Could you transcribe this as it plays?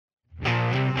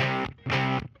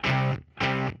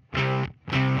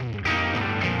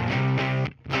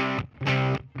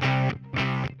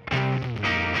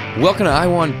Welcome to I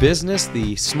Want Business,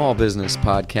 the small business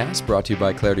podcast brought to you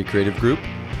by Clarity Creative Group.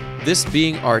 This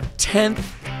being our 10th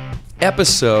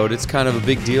episode, it's kind of a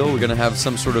big deal. We're going to have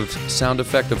some sort of sound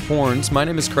effect of horns. My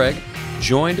name is Craig,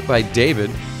 joined by David.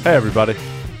 Hey, everybody.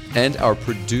 And our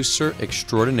producer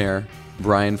extraordinaire,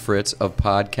 Brian Fritz of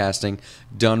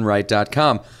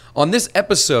podcastingdoneright.com. On this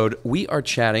episode, we are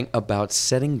chatting about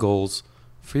setting goals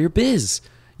for your biz.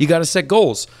 You got to set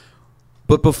goals.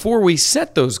 But before we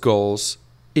set those goals,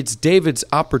 it's David's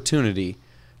opportunity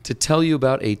to tell you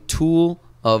about a tool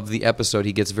of the episode.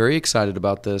 He gets very excited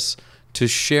about this, to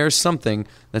share something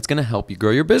that's going to help you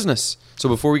grow your business. So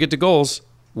before we get to goals,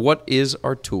 what is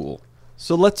our tool?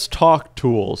 So let's talk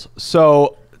tools.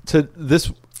 So to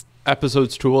this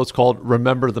episode's tool, it's called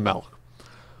Remember the Milk.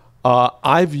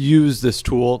 I've used this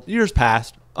tool years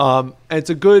past. And it's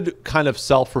a good kind of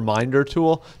self-reminder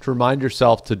tool to remind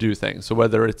yourself to do things. So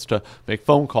whether it's to make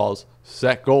phone calls,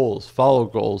 set goals, follow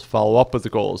up with the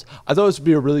goals. I thought this would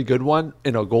be a really good one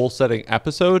in a goal-setting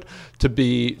episode to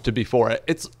be for it.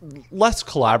 It's less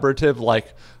collaborative,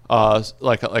 like a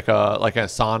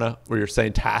Asana where you're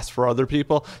saying tasks for other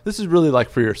people. This is really like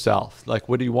for yourself. Like,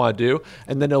 what do you want to do?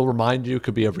 And then it'll remind you,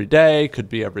 could be every day, could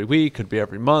be every week, could be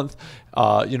every month,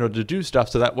 to do stuff.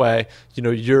 So that way,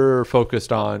 you're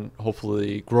focused on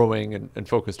hopefully growing and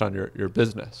focused on your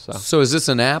business. So is this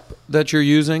an app that you're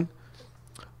using?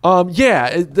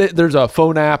 There's a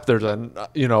phone app. There's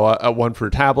a one for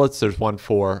tablets. There's one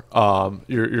for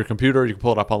your computer. You can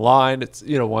pull it up online. It's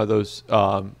one of those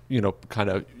kind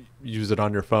of use it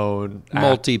on your phone.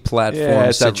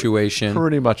 Multi-platform situation.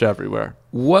 Pretty much everywhere.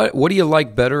 What do you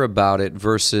like better about it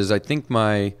versus? I think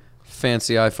my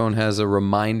fancy iPhone has a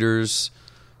reminders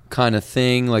kind of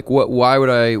thing. Like what do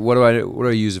I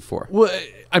use it for? Well,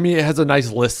 I mean, it has a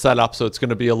nice list set up, so it's going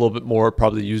to be a little bit more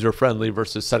probably user-friendly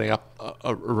versus setting up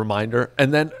a reminder.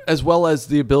 And then as well as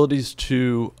the abilities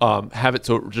to have it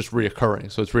so it just reoccurring.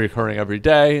 So it's reoccurring every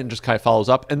day and just kind of follows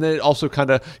up. And then it also kind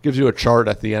of gives you a chart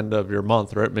at the end of your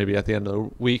month, or maybe at the end of the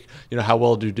week, how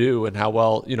well did you do and how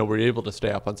well, were you able to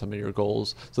stay up on some of your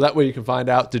goals. So that way you can find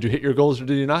out, did you hit your goals or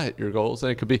did you not hit your goals?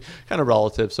 And it could be kind of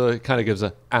relative. So it kind of gives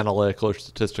an analytical or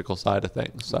statistical side of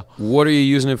things. So what are you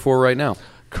using it for right now?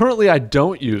 Currently, I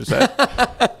don't use it,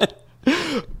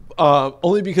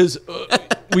 only because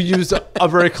we use a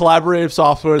very collaborative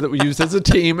software that we use as a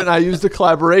team, and I use the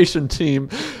collaboration team,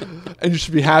 and you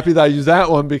should be happy that I use that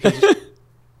one because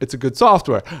it's a good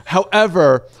software.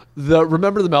 However, the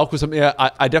Remember the Milk was something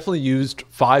I definitely used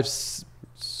 5,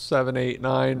 7, 8,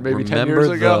 9, maybe 10 years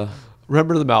ago.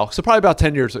 Remember the Milk. So probably about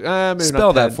 10 years ago. Maybe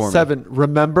Spell not 10, that for 7. me.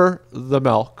 Remember the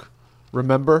Milk.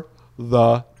 Remember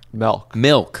the Milk.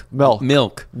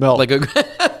 Milk. Like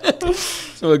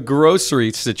so a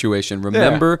grocery situation.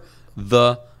 Remember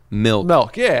the milk.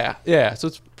 Milk. Yeah. So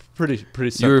it's pretty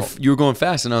simple. You were going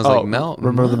fast, and I was like, milk.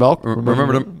 Remember the milk.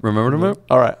 Remember the milk.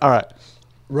 All right.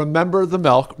 Remember the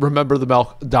Milk.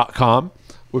 RememberTheMilk.com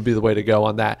would be the way to go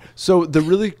on that. So the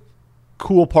really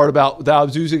cool part about that, I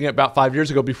was using it about 5 years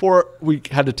ago before we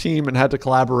had a team and had to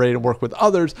collaborate and work with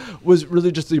others, was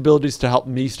really just the abilities to help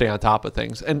me stay on top of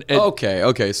things.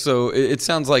 Okay. So it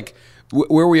sounds like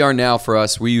where we are now for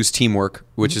us, we use Teamwork,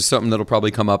 which is something that'll probably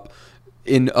come up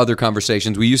in other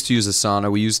conversations. We used to use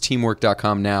Asana. We use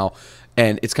teamwork.com now,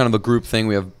 and it's kind of a group thing.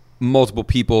 We have multiple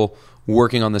people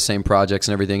working on the same projects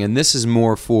and everything. And this is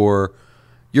more for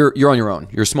you're on your own.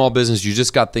 You're a small business. You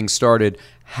just got things started.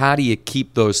 How do you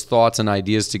keep those thoughts and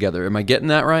ideas together? Am I getting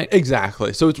that right?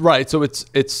 Exactly. So it's right. So it's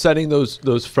setting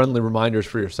those friendly reminders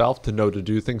for yourself to know to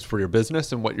do things for your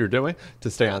business and what you're doing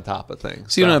to stay on top of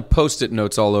things. So you don't have Post-it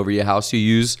notes all over your house. You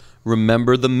use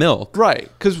Remember the Milk. Right.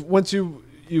 Because once you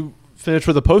finish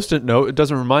with a Post-it note, it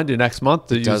doesn't remind you next month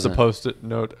to use the Post-it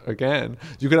note again.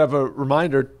 You could have a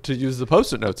reminder to use the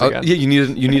Post-it notes again. Yeah,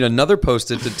 you need another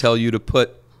Post-it to tell you to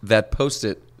put that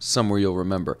Post-it somewhere you'll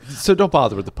remember. So don't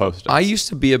bother with the Post-its. I used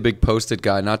to be a big Post-it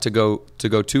guy, not to go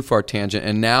too far tangent,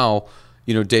 and now,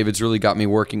 David's really got me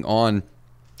working on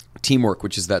Teamwork,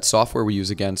 which is that software we use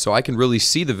again, so I can really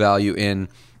see the value in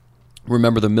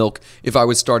Remember the Milk if I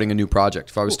was starting a new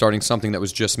project, if I was starting something that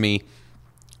was just me,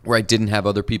 where I didn't have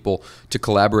other people to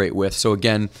collaborate with. So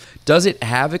again, does it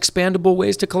have expandable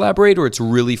ways to collaborate, or it's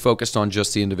really focused on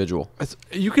just the individual?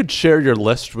 You could share your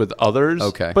list with others,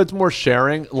 okay, but it's more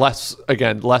sharing, less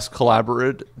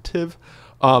collaborative.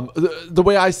 The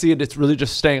way I see it, it's really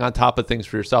just staying on top of things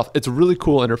for yourself. It's a really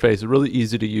cool interface. It's really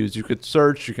easy to use. You could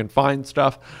search, you can find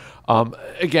stuff.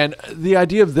 Again, the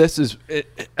idea of this is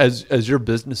as your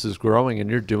business is growing and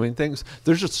you're doing things,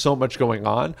 there's just so much going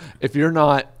on. If you're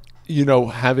not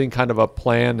having kind of a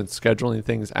plan and scheduling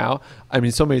things out. I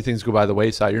mean, so many things go by the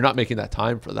wayside. You're not making that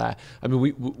time for that. I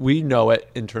mean, we know it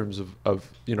in terms of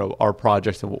our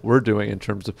projects and what we're doing in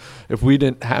terms of if we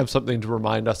didn't have something to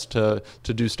remind us to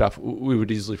do stuff, we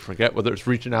would easily forget, whether it's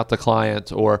reaching out to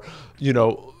clients or,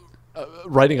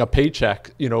 writing a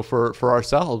paycheck, for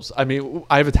ourselves. I mean,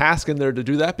 I have a task in there to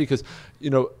do that because,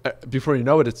 before you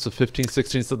know it, it's the 15th,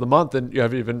 16th of the month, and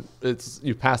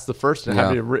you passed the first and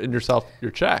haven't even written yourself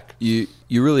your check. You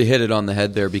really hit it on the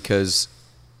head there, because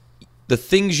the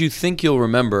things you think you'll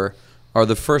remember are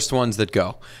the first ones that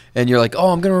go. And you're like,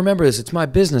 oh, I'm going to remember this. It's my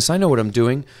business. I know what I'm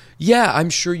doing. Yeah, I'm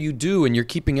sure you do, and you're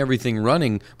keeping everything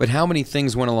running. But how many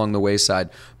things went along the wayside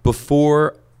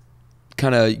before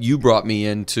kind of you brought me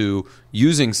into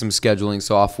using some scheduling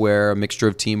software, a mixture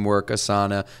of Teamwork,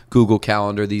 Asana, Google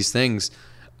Calendar, these things?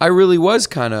 I really was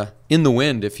kind of in the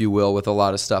wind, if you will, with a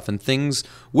lot of stuff, and things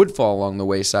would fall along the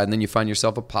wayside, and then you find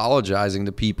yourself apologizing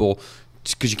to people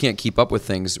because you can't keep up with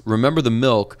things. Remember the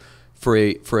milk for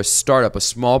a startup, a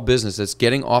small business that's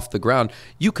getting off the ground.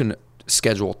 You can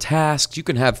schedule tasks, you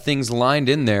can have things lined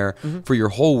in there for your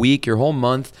whole week, your whole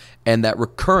month, and that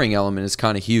recurring element is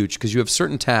kind of huge because you have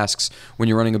certain tasks when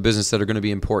you're running a business that are going to be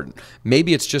important.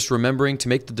 Maybe it's just remembering to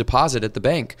make the deposit at the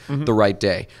bank the right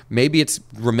day. Maybe it's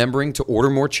remembering to order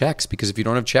more checks, because if you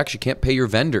don't have checks, you can't pay your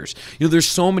vendors. There's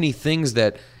so many things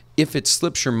that if it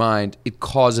slips your mind, it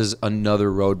causes another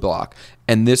roadblock,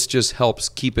 and this just helps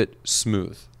keep it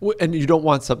smooth. And you don't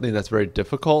want something that's very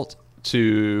difficult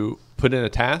to put in a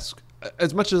task.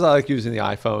 As much as I like using the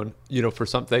iPhone, for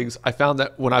some things, I found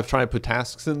that when I was trying to put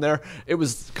tasks in there, it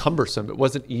was cumbersome. It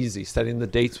wasn't easy. Setting the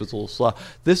dates was a little slow.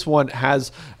 This one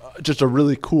has just a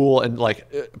really cool, and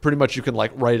pretty much you can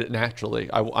write it naturally.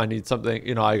 I need something,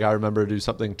 I got to remember to do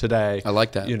something today. I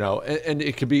like that. And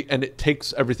it could be, and it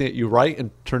takes everything that you write and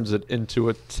turns it into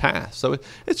a task. So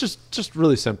it's just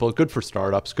really simple. Good for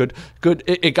startups. Good.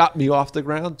 It got me off the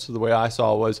ground. So the way I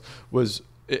saw was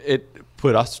it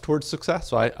put us towards success.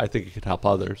 So I think it could help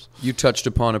others. You touched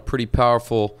upon a pretty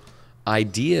powerful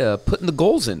idea, putting the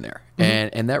goals in there.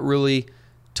 And that really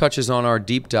touches on our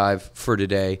deep dive for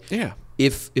today. Yeah.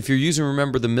 If you're using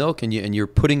Remember the Milk and you're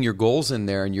putting your goals in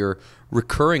there and you're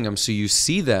recurring them so you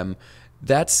see them,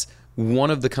 that's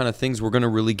one of the kind of things we're going to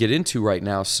really get into right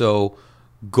now. So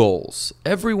goals.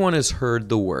 Everyone has heard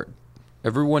the word.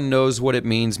 Everyone knows what it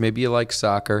means. Maybe you like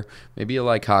soccer, maybe you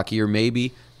like hockey, or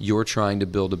maybe you're trying to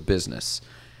build a business.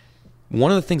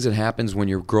 One of the things that happens when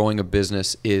you're growing a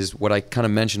business is what I kind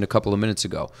of mentioned a couple of minutes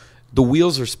ago. The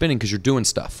wheels are spinning because you're doing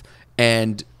stuff.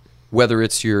 And whether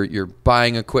it's you're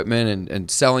buying equipment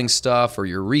and selling stuff, or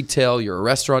you're retail, you're a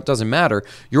restaurant, doesn't matter.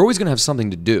 You're always going to have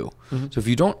something to do. So if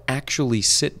you don't actually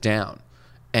sit down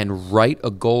and write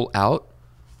a goal out,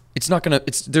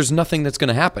 there's nothing that's going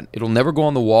to happen. It'll never go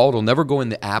on the wall. It'll never go in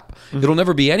the app. It'll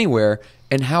never be anywhere.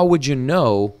 And how would you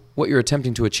know what you're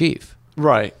attempting to achieve?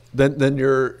 Right. Then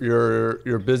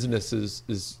your business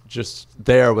is just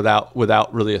there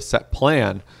without really a set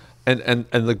plan. And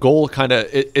the goal kind of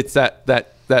it's that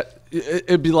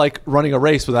it'd be like running a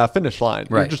race without a finish line.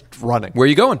 Right. You're just running. Where are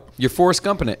you going? You're Forrest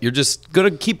Gumping it. You're just going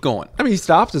to keep going. I mean, he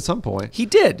stopped at some point. He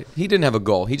did. He didn't have a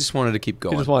goal. He just wanted to keep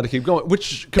going. He just wanted to keep going,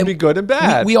 which can be good and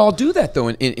bad. We all do that, though,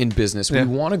 in business. Yeah.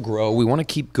 We want to grow. We want to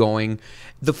keep going.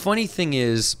 The funny thing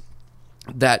is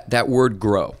that word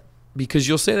grow, because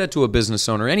you'll say that to a business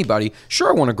owner, anybody, sure,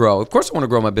 I want to grow. Of course I want to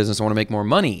grow my business. I want to make more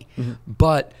money.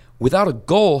 But without a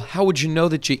goal, how would you know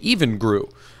that you even grew?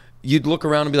 You'd look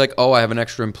around and be like, oh, I have an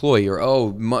extra employee,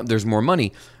 or there's more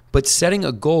money. But setting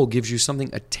a goal gives you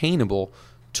something attainable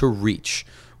to reach.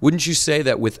 Wouldn't you say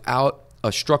that without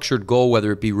a structured goal,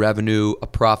 whether it be revenue, a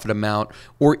profit amount,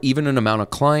 or even an amount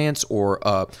of clients, or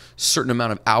a certain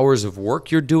amount of hours of work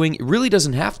you're doing, it really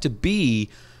doesn't have to be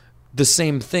the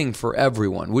same thing for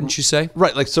everyone, wouldn't you say?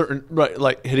 Right,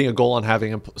 like hitting a goal on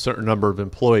having a certain number of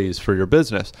employees for your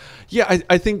business. Yeah,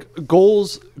 I think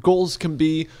goals can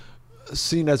be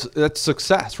seen as that's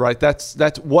success, right? That's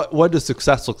what does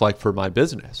success look like for my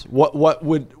business? What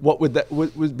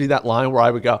would be that line where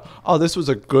I would go, oh, this was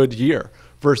a good year,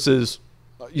 versus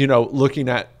looking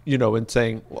at and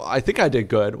saying, well, I think I did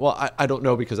good. Well, I don't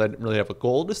know, because I didn't really have a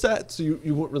goal to set, so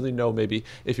you wouldn't really know maybe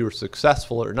if you were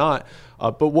successful or not.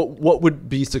 But what would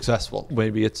be successful?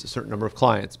 Maybe it's a certain number of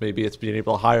clients. Maybe it's being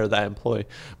able to hire that employee.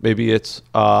 Maybe it's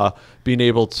being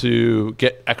able to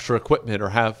get extra equipment or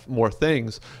have more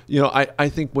things. I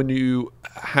think when you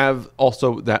have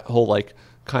also that whole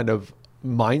kind of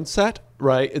mindset,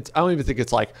 right? I don't even think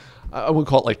it's I wouldn't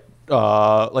call it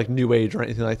like new age or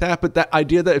anything like that, but that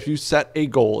idea that if you set a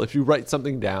goal, if you write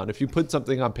something down, if you put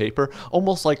something on paper,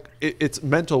 almost like it's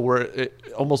mental, where it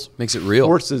almost makes it real,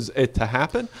 forces it to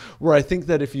happen. Where I think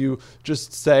that if you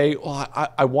just say, well,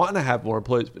 I want to have more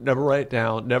employees, but never write it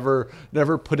down, never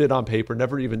put it on paper,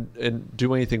 never even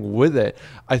do anything with it,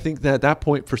 I think that at that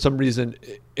point, for some reason,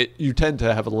 you tend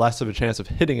to have less of a chance of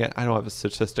hitting it. I don't have a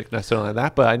statistic necessarily on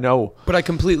that, but I know. But I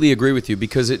completely agree with you,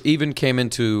 because it even came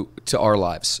into our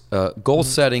lives. Goal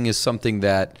setting is something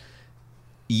that,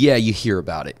 you hear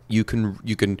about it. You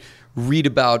can read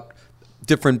about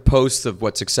different posts of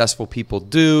what successful people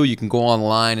do. You can go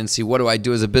online and see, what do I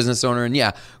do as a business owner?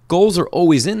 And goals are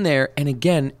always in there. And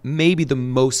again, maybe the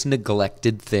most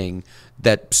neglected thing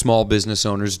that small business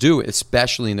owners do,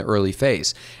 especially in the early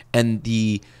phase. And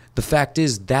the fact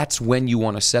is, that's when you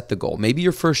want to set the goal. Maybe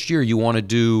your first year you want to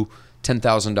do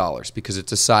 $10,000 because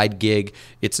it's a side gig.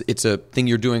 It's a thing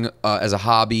you're doing as a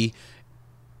hobby,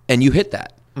 and you hit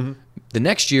that. Mm-hmm. The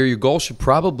next year, your goal should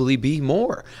probably be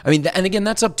more. I mean, and again,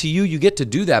 that's up to you. You get to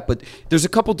do that, but there's a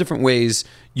couple different ways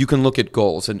you can look at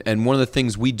goals. And one of the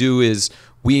things we do is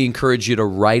we encourage you to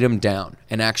write them down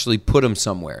and actually put them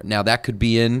somewhere. Now, that could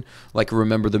be in, like,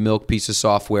 Remember the Milk piece of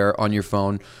software on your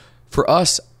phone. For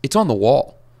us, it's on the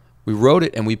wall. We wrote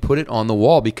it and we put it on the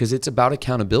wall because it's about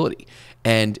accountability.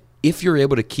 And if you're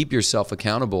able to keep yourself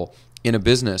accountable in a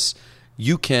business,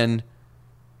 you can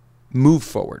move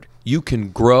forward. You can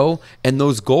grow, and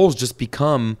those goals just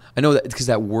become, I know that because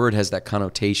that word has that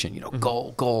connotation,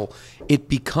 goal. It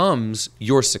becomes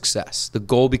your success. The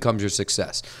goal becomes your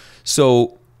success.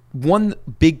 So one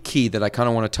big key that I kind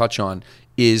of want to touch on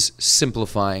is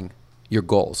simplifying your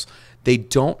goals. They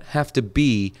don't have to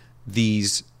be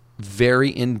these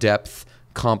very in-depth,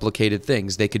 complicated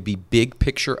things. They could be big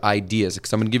picture ideas.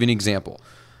 Because I'm going to give you an example.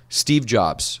 Steve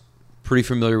Jobs, pretty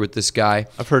familiar with this guy.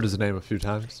 I've heard his name a few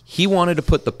times. He wanted to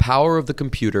put the power of the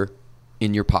computer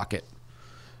in your pocket.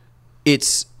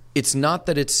 It's not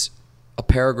that it's a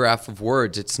paragraph of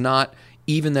words. It's not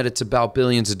even that it's about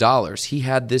billions of dollars. He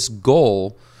had this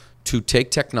goal to take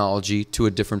technology to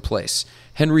a different place.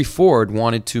 Henry Ford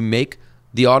wanted to make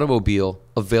the automobile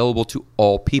available to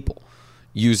all people,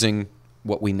 using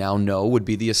what we now know would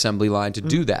be the assembly line to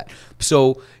do that.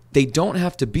 So they don't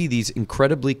have to be these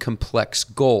incredibly complex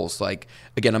goals. Like,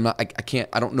 again,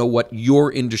 I don't know what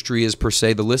your industry is per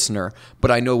se, the listener,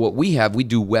 but I know what we have. We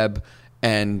do web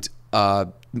and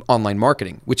online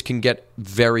marketing, which can get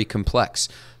very complex.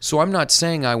 So I'm not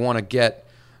saying I want to get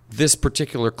this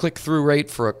particular click-through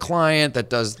rate for a client that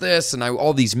does this and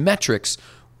all these metrics.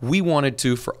 We wanted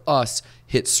to, for us,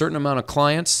 hit certain amount of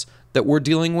clients that we're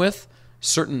dealing with,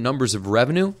 certain numbers of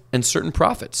revenue, and certain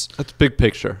profits. That's big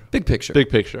picture. Big picture. Big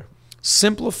picture.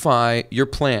 Simplify your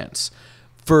plans.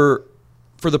 For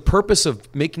the purpose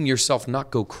of making yourself not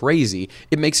go crazy,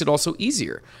 it makes it also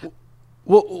easier.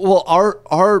 Well,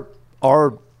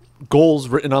 our goals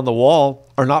written on the wall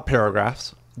are not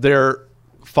paragraphs. They're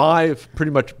 5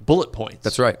 pretty much bullet points.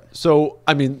 That's right. So,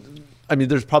 I mean,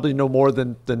 there's probably no more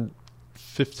than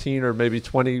 15 or maybe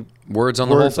 20 words on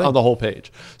the whole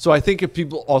page. So I think if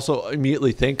people also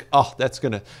immediately think, oh, it's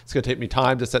gonna take me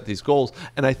time to set these goals,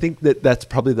 and I think that's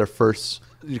probably their first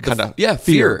kind of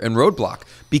fear and roadblock.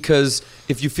 Because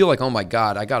if you feel like, oh my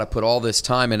God, I got to put all this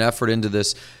time and effort into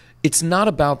this, it's not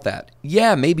about that.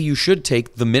 Yeah, maybe you should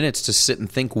take the minutes to sit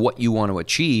and think what you want to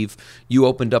achieve. You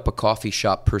opened up a coffee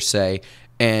shop per se,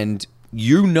 and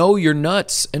you know your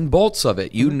nuts and bolts of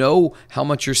it. You know how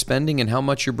much you're spending and how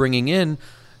much you're bringing in.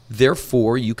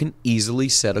 Therefore, you can easily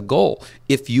set a goal.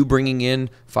 If you bringing in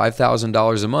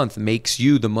 $5,000 a month makes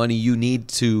you the money you need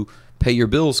to pay your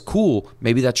bills, cool.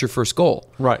 Maybe that's your first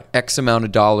goal. Right. X amount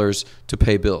of dollars to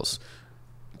pay bills.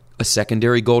 A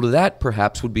secondary goal to that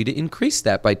perhaps would be to increase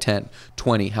that by 10,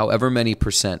 20, however many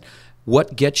percent.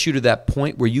 What gets you to that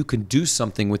point where you can do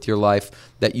something with your life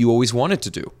that you always wanted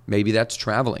to do? Maybe that's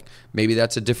traveling. Maybe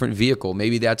that's a different vehicle.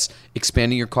 Maybe that's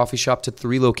expanding your coffee shop to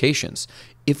 3 locations.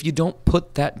 If you don't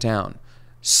put that down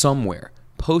somewhere,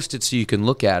 post it so you can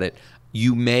look at it,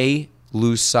 you may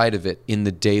lose sight of it in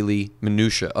the daily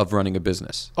minutia of running a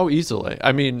business. Oh, easily.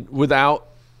 I mean, without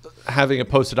having it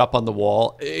posted up on the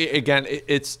wall, again,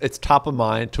 it's top of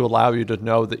mind to allow you to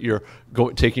know that you're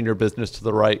taking your business in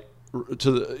the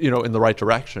right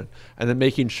direction, and then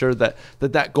making sure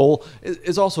that goal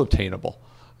is also obtainable,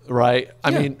 right?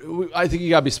 I mean, I think you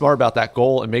got to be smart about that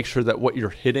goal and make sure that what you're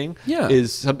hitting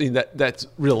is something that's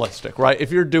realistic, right?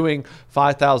 If you're doing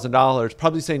 $5,000,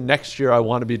 probably saying next year I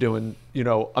want to be doing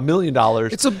 $1 million.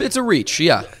 It's a reach,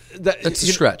 yeah. That's a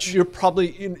stretch. You're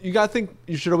probably you got to think.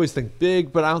 You should always think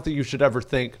big, but I don't think you should ever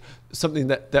think something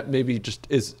that maybe just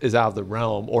is out of the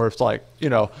realm, or it's like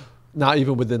not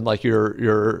even within like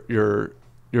your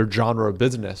genre of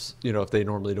business, if they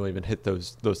normally don't even hit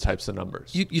those types of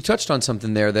numbers. You touched on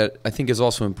something there that I think is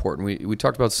also important. We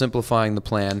talked about simplifying the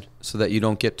plan so that you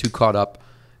don't get too caught up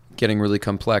getting really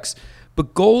complex.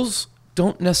 But goals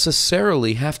don't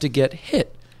necessarily have to get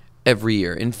hit every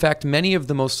year. In fact, many of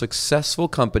the most successful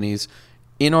companies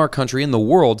in our country, in the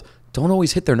world, don't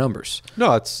always hit their numbers.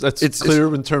 No, it's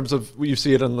clear in terms of you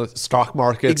see it in the stock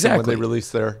market exactly. when they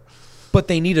release their... But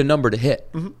they need a number to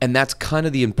hit. Mm-hmm. And that's kind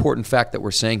of the important fact that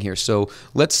we're saying here. So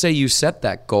let's say you set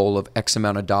that goal of X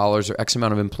amount of dollars or X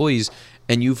amount of employees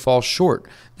and you fall short.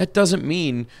 That doesn't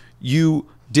mean you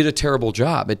did a terrible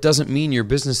job. It doesn't mean your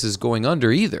business is going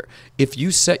under either. If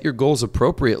you set your goals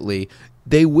appropriately,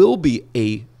 they will be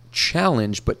a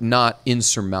challenge, but not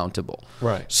insurmountable.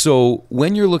 Right. So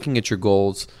when you're looking at your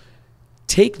goals,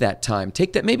 take that time.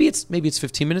 Take that. Maybe it's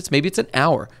 15 minutes. Maybe it's an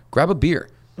hour. Grab a beer.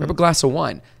 Grab a glass of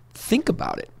wine. Think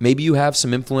about it. Maybe you have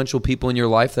some influential people in your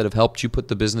life that have helped you put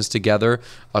the business together,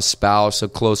 a spouse, a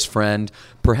close friend.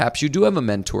 Perhaps you do have a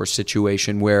mentor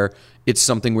situation where it's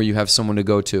something where you have someone to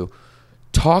go to.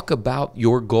 Talk about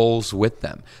your goals with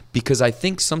them, because I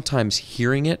think sometimes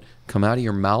hearing it come out of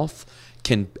your mouth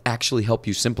can actually help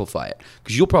you simplify it,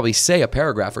 because you'll probably say a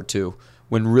paragraph or two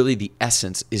when really the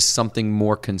essence is something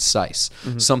more concise,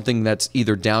 something that's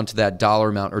either down to that dollar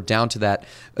amount or down to that,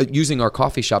 using our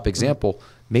coffee shop example,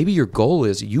 maybe your goal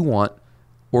is you want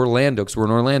Orlando, because we're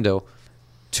in Orlando,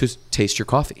 to taste your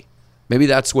coffee. Maybe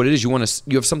that's what it is.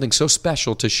 You have something so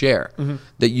special to share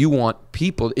that you want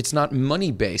people. It's not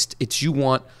money based. It's you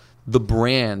want the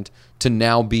brand to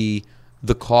now be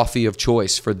the coffee of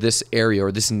choice for this area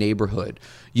or this neighborhood.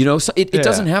 So it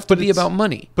doesn't have to be about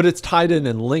money. But it's tied in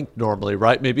and linked normally,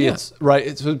 right? Maybe it's right.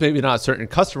 It's maybe not a certain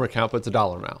customer count, but it's a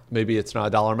dollar amount. Maybe it's not a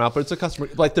dollar amount, but it's a customer.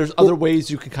 Like there's other ways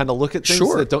you can kind of look at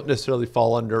things that don't necessarily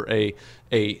fall under a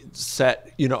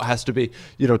set. It has to be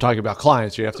talking about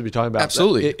clients. You have to be talking about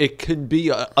absolutely. It can be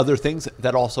other things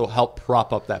that also help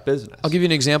prop up that business. I'll give you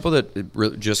an example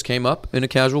that just came up in a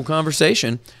casual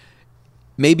conversation.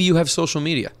 Maybe you have social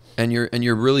media and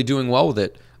you're really doing well with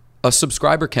it. A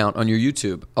subscriber count on your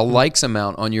YouTube, a likes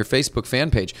amount on your Facebook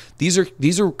fan page. These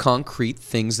are concrete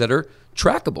things that are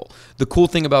trackable. The cool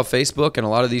thing about Facebook and a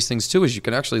lot of these things too is you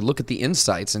can actually look at the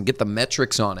insights and get the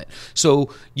metrics on it. So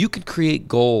you can create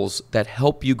goals that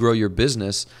help you grow your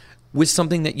business with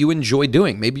something that you enjoy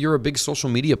doing. Maybe you're a big social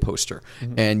media poster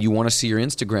and you want to see your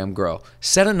Instagram grow.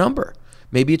 Set a number.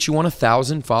 Maybe it's you want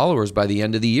 1,000 followers by the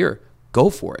end of the year.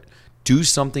 Go for it. Do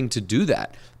something to do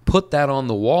that. Put that on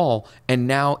the wall, and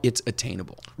now it's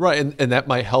attainable. Right, and that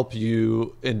might help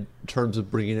you in terms of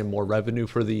bringing in more revenue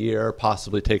for the year,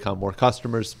 possibly take on more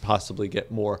customers, possibly get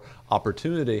more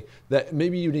opportunity that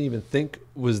maybe you didn't even think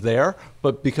was there,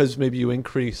 but because maybe you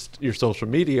increased your social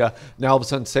media, now all of a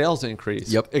sudden sales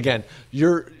increase. Yep. Again,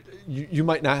 you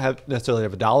might not necessarily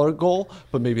have a dollar goal,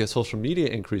 but maybe a social media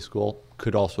increase goal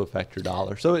could also affect your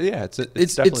dollar. So yeah, it's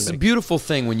definitely a beautiful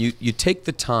thing when you take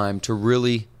the time to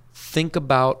really think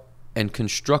about and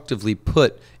constructively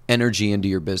put energy into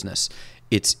your business.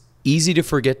 It's easy to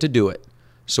forget to do it.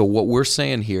 So what we're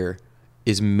saying here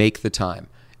is make the time.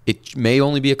 It may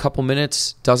only be a couple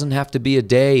minutes, doesn't have to be a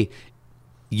day.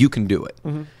 You can do it.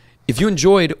 If you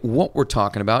enjoyed what we're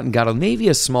talking about and got maybe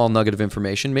a small nugget of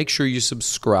information, make sure you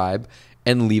subscribe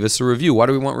and leave us a review. Why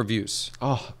do we want reviews?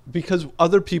 Oh, because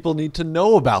other people need to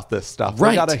know about this stuff.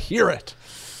 Right. We got to hear it.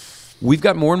 We've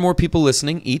got more and more people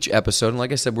listening each episode. And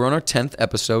like I said, we're on our 10th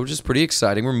episode, which is pretty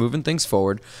exciting. We're moving things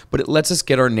forward. But it lets us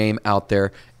get our name out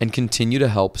there and continue to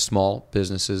help small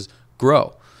businesses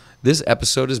grow. This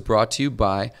episode is brought to you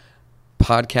by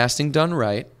Podcasting Done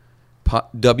Right,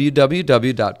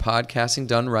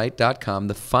 www.podcastingdoneright.com,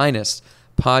 the finest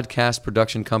podcast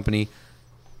production company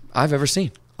I've ever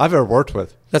seen. I've ever worked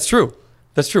with. That's true.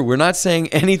 That's true. We're not saying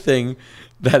anything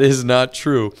that is not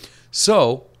true.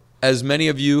 So, as many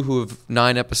of you who have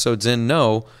 9 episodes in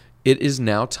know, it is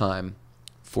now time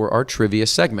for our trivia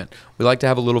segment. We like to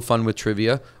have a little fun with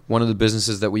trivia. One of the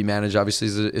businesses that we manage, obviously,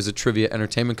 is a trivia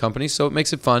entertainment company, so it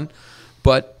makes it fun.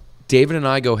 But David and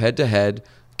I go head-to-head.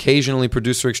 Occasionally,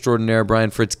 producer extraordinaire Brian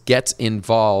Fritz gets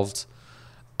involved.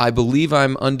 I believe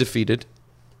I'm undefeated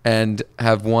and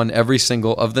have won every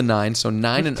single of the 9, so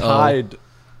 9-0. Tied.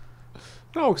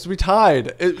 No, because we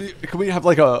tied. Can we have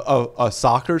like a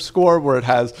soccer score where it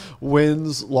has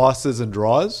wins, losses, and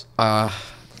draws? I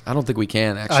don't think we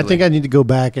can, actually. I think I need to go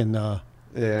back and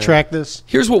track this.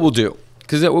 Here's what we'll do,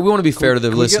 because we want to be fair to the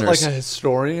listeners. Can we get like a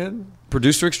historian?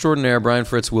 Producer extraordinaire Brian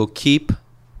Fritz will keep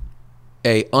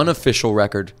a unofficial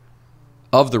record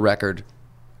of the record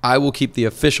I will keep the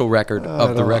official record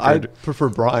of the record. I prefer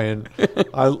Brian.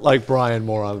 I like Brian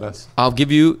more on this. I'll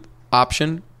give you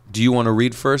option. Do you want to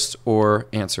read first or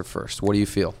answer first? What do you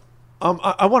feel?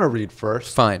 I want to read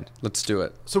first. Fine. Let's do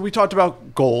it. So we talked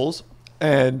about goals,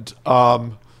 and I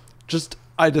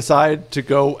decided to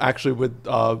go actually with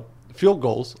field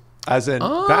goals, as in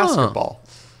basketball.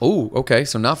 Oh, okay.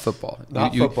 So not football.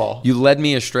 Not football. You led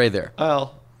me astray there.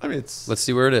 Well, I mean, it's... Let's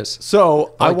see where it is.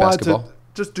 So I I like wanted basketball. to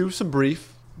just do some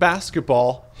brief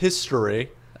basketball history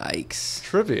Yikes.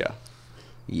 trivia.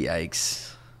 Yikes.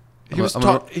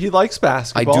 He likes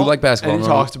basketball. I do like basketball. And he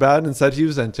talked about it and said he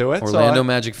was into it. Orlando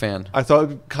Magic fan. I thought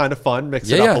it'd be kind of fun, mix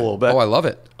it up a little bit. Oh, I love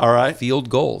it. All right. Field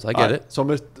goals. I get All right, it. So I'm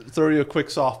going to throw you a quick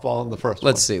softball in the first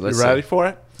one. Let's see. You ready for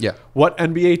it? Yeah. What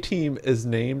NBA team is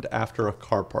named after a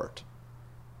car part?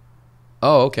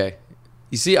 Oh, okay.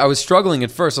 You see, I was struggling at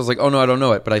first. I was like, oh, no, I don't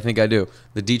know it, but I think I do.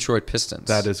 The Detroit Pistons.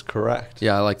 That is correct.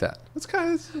 Yeah, I like that. That's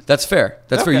kind of... That's fair.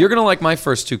 That's fair. Okay. You're going to like my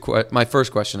first my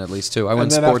first question at least, too. I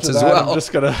went And then sports after as that, well. I'm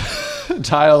just going to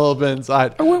tie a little bit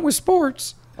inside. I went with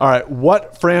sports. All right.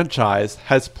 What franchise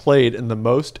has played in the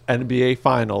most NBA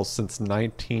finals since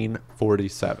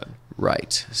 1947?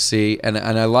 Right. See, and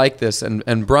I like this,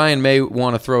 and Brian may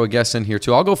want to throw a guess in here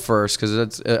too. I'll go first because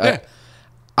it's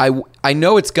I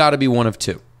know it's got to be one of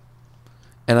two,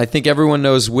 and I think everyone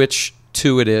knows which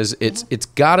two it is. It's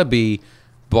got to be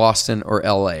Boston or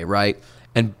LA, right?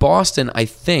 And Boston, I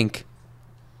think,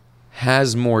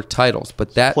 has more titles,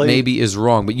 but that maybe is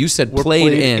wrong. But you said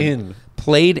played in.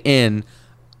 Played in.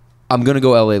 I'm going to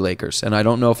go LA Lakers, and I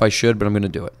don't know if I should, but I'm going to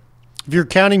do it. If you're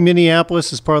counting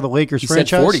Minneapolis as part of the Lakers franchise,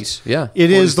 said 40s, yeah. It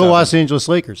is the Los Angeles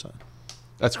Lakers.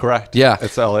 That's correct. Yeah.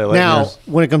 It's the LA Lakers. Now,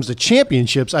 when it comes to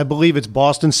championships, I believe it's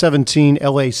Boston 17,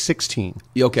 LA 16.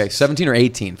 Okay, 17 or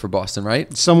 18 for Boston,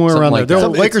 right? Somewhere Something around like there.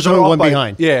 that. The Lakers are one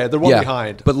behind. Yeah, they're one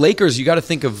behind. But Lakers, you got to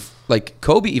think of, like,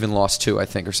 Kobe even lost 2, I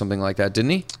think, or something like that,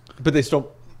 didn't he? But they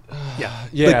still... Yeah.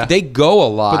 Yeah. Like, they go a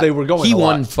lot. But they were going He a lot.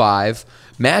 won 5.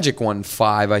 Magic won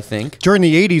 5, I think. During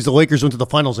the 80s, the Lakers went to the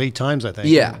finals 8 times, I think.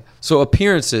 Yeah. So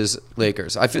appearances,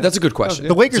 Lakers. I feel that's a good question.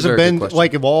 The Lakers It's a have very been, good question.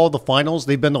 like, of all the finals,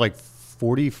 they've been to, like,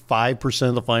 45%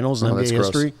 of the finals in Oh, that's NBA gross.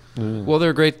 history. Well,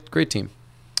 they're a great team.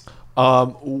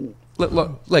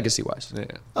 Legacy-wise. Yeah.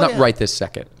 Not right this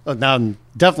second. Now,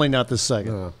 definitely not this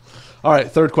second. All right,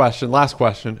 third question, last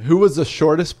question. Who was the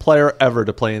shortest player ever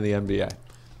to play in the NBA?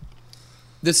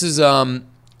 This is, I'm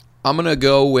going to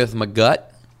go with my gut.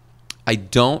 I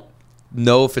don't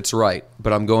know if it's right,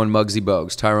 but I'm going Muggsy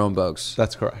Bogues, Tyrone Bogues.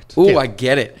 That's correct. Oh, I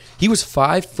get it. He was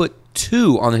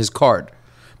 5'2" on his card,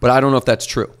 but I don't know if that's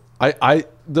true.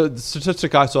 The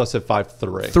statistic I saw said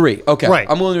 5'3". 3. Okay. Right.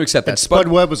 I'm willing to accept that. And Spud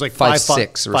Webb was like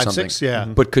 5'6" or 5'6", something. yeah.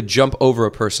 But could jump over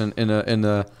a person in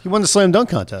the. He won the slam dunk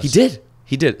contest. He did.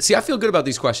 He did. See, I feel good about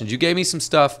these questions. You gave me some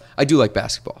stuff. I do like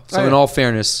basketball. So in all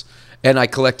fairness, and I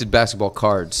collected basketball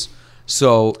cards.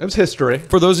 So It was history.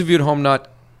 for those of you at home not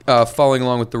following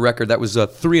along with the record, that was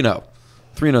 3-0.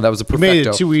 3-0. That was a You perfecto. made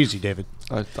it too easy, David.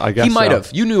 I guess He might so.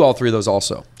 have. You knew all 3 of those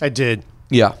also. I did.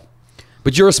 Yeah.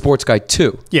 But you're a sports guy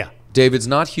too. Yeah. David's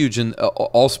not huge in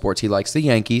all sports. He likes the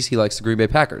Yankees. He likes the Green Bay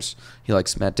Packers. He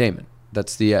likes Matt Damon.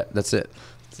 That's it.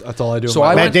 That's all I do. So in my I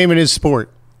life. Matt went- Damon is sport.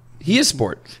 He is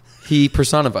sport. He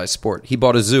personifies sport. He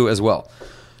bought a zoo as well.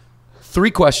 3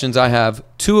 questions I have,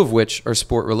 2 of which are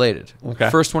sport related. Okay.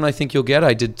 First one I think you'll get.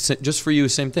 I did just for you,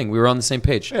 same thing. We were on the same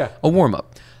page. Yeah. A warm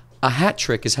up. A hat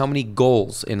trick is how many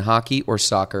goals in hockey or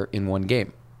soccer in one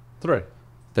game. 3.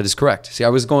 That is correct. See, I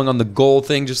was going on the goal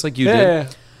thing just like you did. Yeah.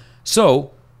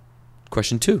 So,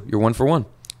 question 2, you're 1 for 1.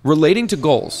 Relating to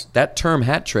goals, that term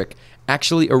hat trick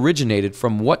actually originated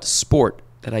from what sport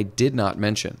that I did not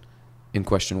mention in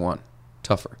question 1?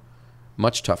 Tougher.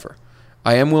 Much tougher.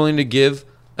 I am willing to give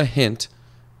a hint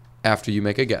after you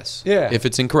make a guess. Yeah. If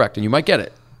it's incorrect, and you might get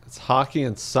it. It's hockey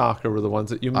and soccer were the ones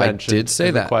that you I mentioned. did say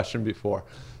in the that. question before.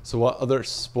 So what other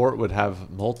sport would have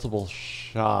multiple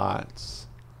shots?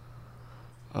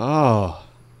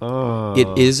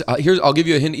 It is. Here's. I'll give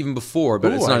you a hint even before,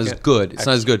 but Ooh, it's not I as get- good. It's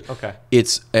not as good. Okay.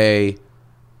 It's a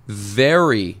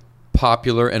very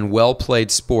popular and well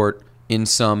played sport in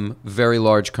some very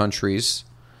large countries,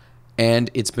 and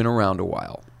it's been around a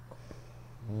while.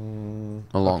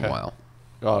 A long okay.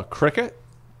 while. Cricket?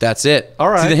 That's it. All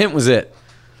right. See, the hint was it.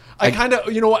 I kind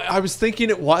of, you know what, I was thinking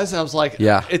it was. I was like,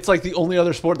 Yeah. it's like the only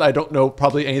other sport that I don't know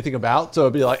probably anything about. So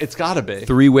it'd be like, it's got to be.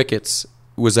 3 wickets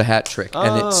was a hat trick,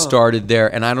 and it started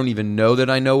there. And I don't even know that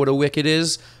I know what a wicket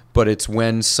is, but it's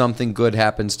when something good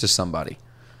happens to somebody.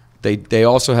 They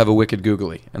also have a wicked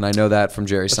googly, and I know that from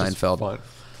Jerry Seinfeld. Fun.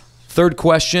 Third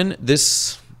question.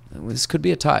 This could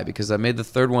be a tie because I made the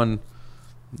third one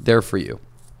there for you.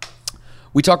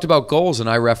 We talked about goals, and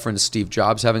I referenced Steve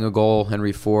Jobs having a goal,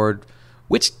 Henry Ford.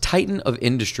 Which titan of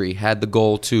industry had the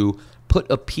goal to put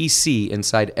a PC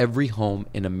inside every home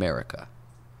in America?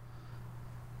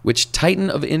 Which titan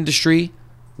of industry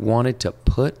wanted to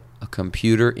put a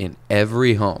computer in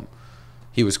every home?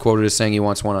 He was quoted as saying he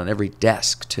wants one on every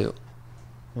desk, too.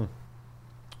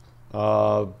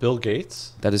 Bill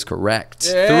Gates. That is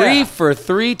correct. Yeah. 3 for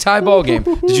 3 tie ball game.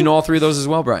 Did you know all 3 of those as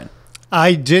well, Brian?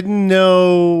 I didn't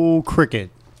know cricket.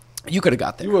 You could have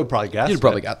got there. You would have probably guessed. You'd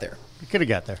probably it. got there. I could have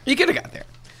got there. You could have got there.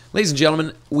 Ladies and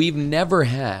gentlemen, we've never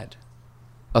had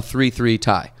a 3-3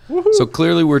 tie. So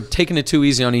clearly we're taking it too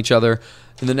easy on each other.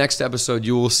 In the next episode,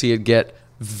 you will see it get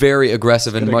very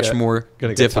aggressive and much more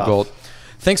difficult.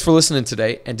 Thanks for listening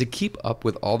today. And to keep up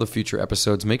with all the future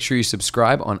episodes, make sure you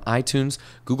subscribe on iTunes,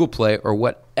 Google Play, or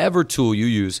whatever tool you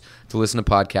use to listen to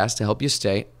podcasts to help you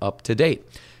stay up to date.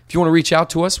 If you want to reach out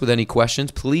to us with any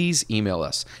questions, please email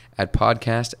us at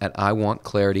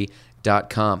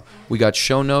podcast@iwantclarity.com. We got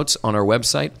show notes on our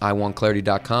website,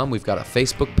 iwantclarity.com. We've got a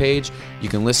Facebook page. You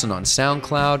can listen on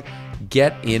SoundCloud.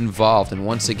 Get involved. And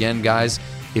once again, guys,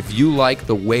 if you like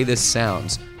the way this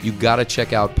sounds, you got to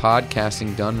check out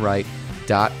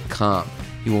podcastingdoneright.com.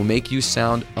 It will make you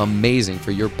sound amazing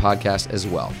for your podcast as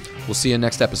well. We'll see you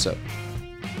next episode.